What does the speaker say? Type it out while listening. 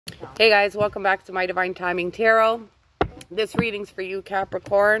Hey guys, welcome back to my Divine Timing Tarot. This reading's for you,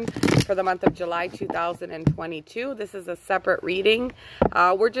 Capricorn, for the month of July 2022. This is a separate reading.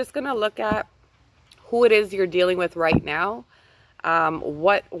 We're just going to look at who it is you're dealing with right now.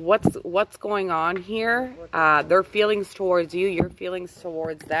 What's going on here, their feelings towards you, your feelings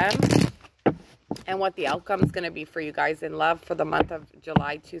towards them, and what the outcome is going to be for you guys in love for the month of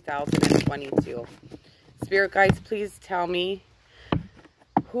July 2022. Spirit guides, please tell me,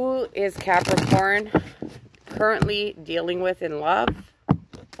 who is Capricorn currently dealing with in love?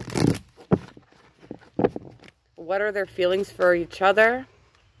 What are their feelings for each other?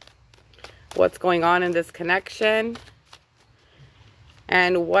 What's going on in this connection?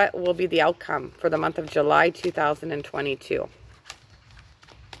 And what will be the outcome for the month of July 2022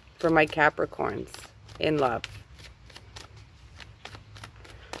 for my Capricorns in love?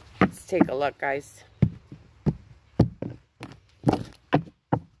 Let's take a look, guys.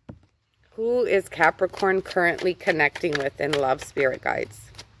 Who is Capricorn currently connecting with in love, spirit guides?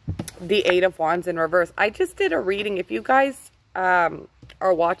 The Eight of Wands in reverse. I just did a reading. If you guys are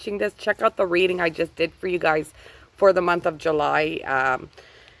watching this, check out the reading I just did for you guys for the month of July.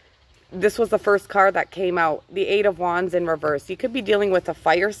 This was the first card that came out. The Eight of Wands in reverse. You could be dealing with a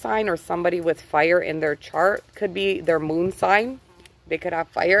fire sign or somebody with fire in their chart. Could be their moon sign. They could have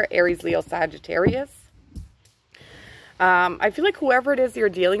fire. Aries, Leo, Sagittarius. I feel like whoever it is you're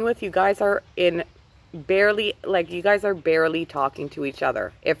dealing with, you guys are barely talking to each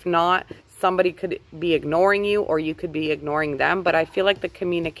other. If not, somebody could be ignoring you or you could be ignoring them. But I feel like the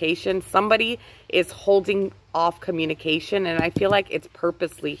communication, somebody is holding off communication, and I feel like it's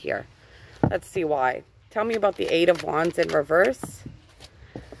purposely here. Let's see why. Tell me about the Eight of Wands in reverse.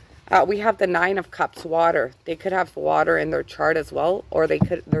 We have the Nine of Cups, water. They could have water in their chart as well, or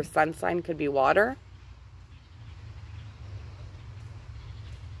their sun sign could be water.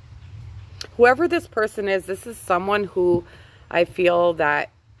 Whoever this person is, this is someone who I feel that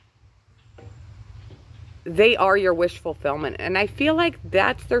they are your wish fulfillment. And I feel like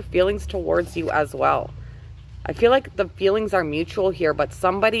that's their feelings towards you as well. I feel like the feelings are mutual here, but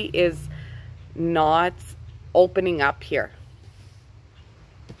somebody is not opening up here.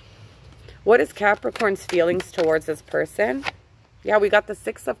 What is Capricorn's feelings towards this person? Yeah, we got the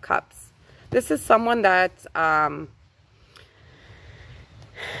Six of Cups. This is someone that...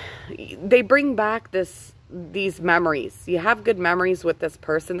 they bring back these memories. You have good memories with this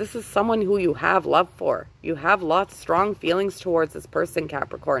person. This is someone who you have love for. You have lots of strong feelings towards this person,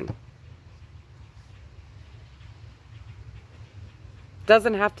 Capricorn.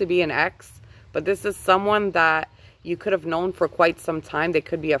 Doesn't have to be an ex, but this is someone that you could have known for quite some time. They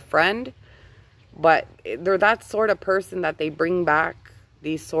could be a friend, but they're that sort of person that they bring back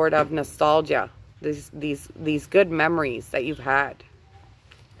these sort of nostalgia, these good memories that you've had.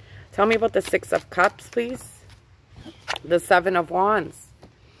 Tell me about the Six of Cups, please. The Seven of Wands.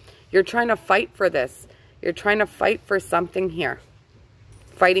 You're trying to fight for this. You're trying to fight for something here.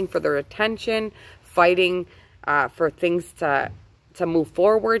 Fighting for their attention. Fighting for things to move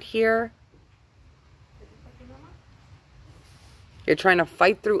forward here. You're trying to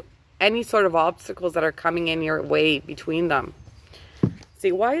fight through any sort of obstacles that are coming in your way between them.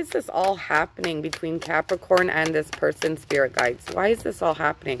 See, why is this all happening between Capricorn and this person, spirit guides? Why is this all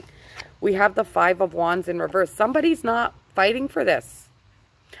happening? We have the Five of Wands in reverse. Somebody's not fighting for this.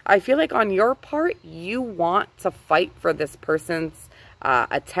 I feel like on your part, you want to fight for this person's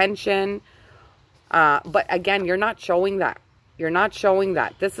attention. But again, you're not showing that. You're not showing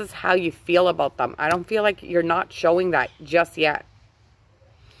that. This is how you feel about them. I don't feel like you're not showing that just yet.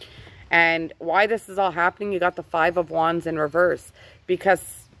 And why this is all happening, you got the Five of Wands in reverse.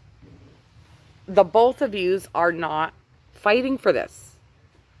 Because the both of yous are not fighting for this.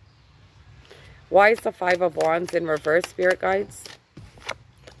 Why is the Five of Wands in reverse, spirit guides?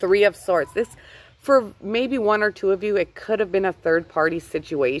 Three of Swords. This, for maybe one or two of you, it could have been a third-party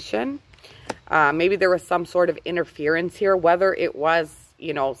situation. Maybe there was some sort of interference here, whether it was,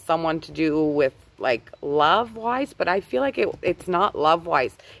 you know, someone to do with, like, love-wise, but I feel like it's not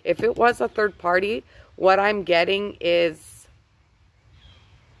love-wise. If it was a third party, what I'm getting is,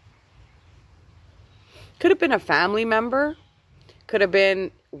 could have been a family member, could have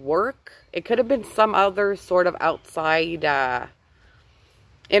been work, it could have been some other sort of outside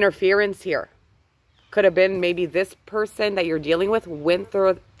interference here. Could have been maybe this person that you're dealing with went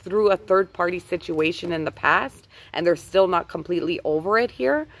through a third-party situation in the past, and they're still not completely over it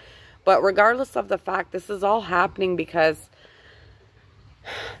here. But regardless of the fact, this is all happening because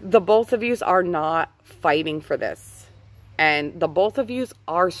the both of yous are not fighting for this. And the both of yous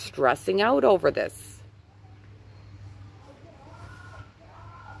are stressing out over this.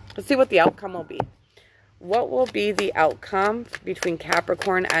 Let's see what the outcome will be. What will be the outcome between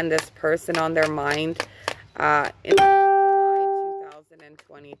Capricorn and this person on their mind in July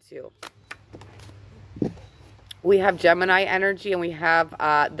 2022? We have Gemini energy and we have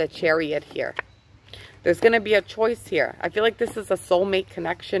the Chariot here. There's going to be a choice here. I feel like this is a soulmate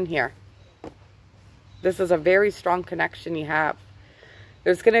connection here. This is a very strong connection you have.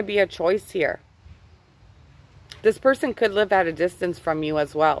 There's going to be a choice here. This person could live at a distance from you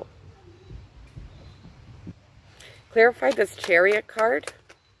as well. Clarify this Chariot card.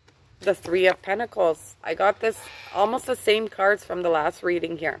 The Three of Pentacles. I got this almost the same cards from the last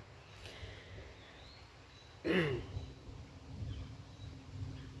reading here. I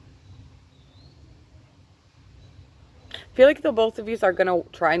feel like the both of you are going to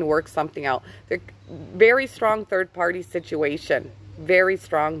try and work something out. They're very strong third-party situation. Very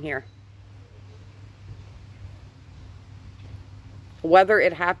strong here. Whether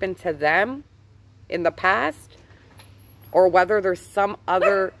it happened to them in the past, or whether there's some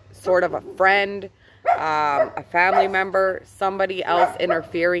other sort of a friend, a family member, somebody else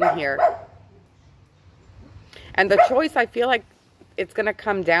interfering here. And the choice I feel like it's going to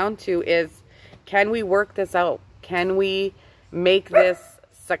come down to is, can we work this out? Can we make this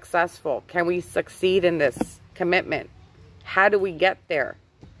successful? Can we succeed in this commitment? How do we get there?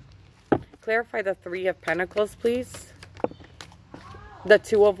 Clarify the Three of Pentacles, please. The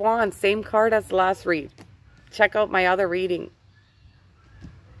Two of Wands, same card as the last read. Check out my other reading.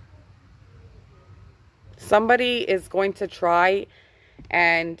 Somebody is going to try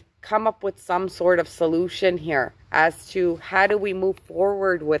and come up with some sort of solution here as to how do we move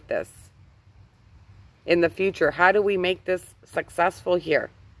forward with this in the future. How do we make this successful here?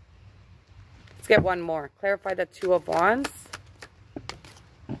 Let's get one more. Clarify the Two of Wands.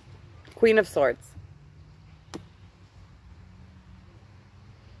 Queen of Swords.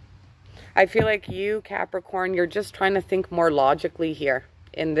 I feel like you, Capricorn, you're just trying to think more logically here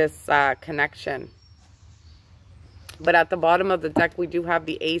in this connection. But at the bottom of the deck, we do have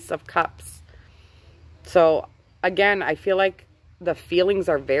the Ace of Cups. So, again, I feel like the feelings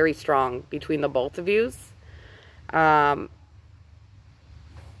are very strong between the both of you. And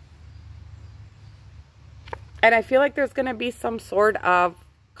I feel like there's going to be some sort of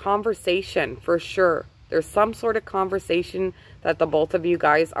conversation for sure. There's some sort of conversation that the both of you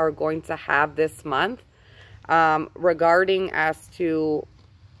guys are going to have this month regarding as to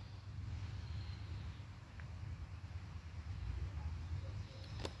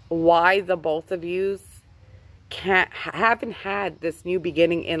why the both of you haven't had this new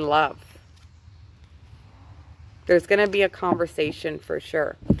beginning in love. There's going to be a conversation for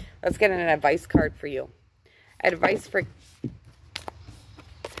sure. Let's get an advice card for you. Advice for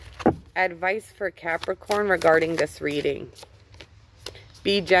Capricorn regarding this reading.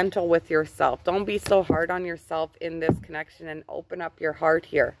 Be gentle with yourself. Don't be so hard on yourself in this connection, and open up your heart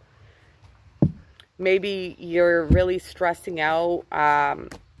here. Maybe you're really stressing out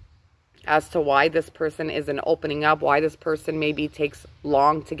as to why this person isn't opening up, why this person maybe takes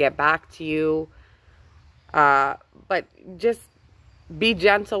long to get back to you. But just be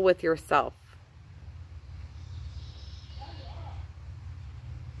gentle with yourself.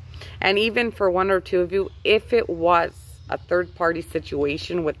 And even for one or two of you, if it was a third-party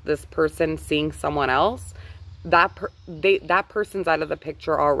situation with this person seeing someone else, that person's out of the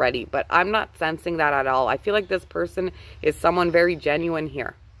picture already. But I'm not sensing that at all. I feel like this person is someone very genuine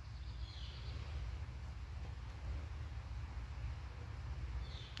here.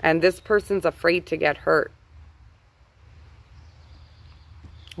 And this person's afraid to get hurt.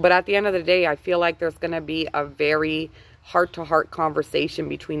 But at the end of the day, I feel like there's going to be a very heart-to-heart conversation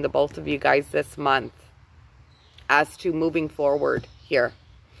between the both of you guys this month as to moving forward here.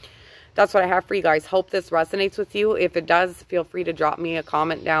 That's what I have for you guys. Hope this resonates with you. If it does, feel free to drop me a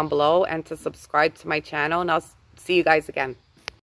comment down below and to subscribe to my channel. And I'll see you guys again.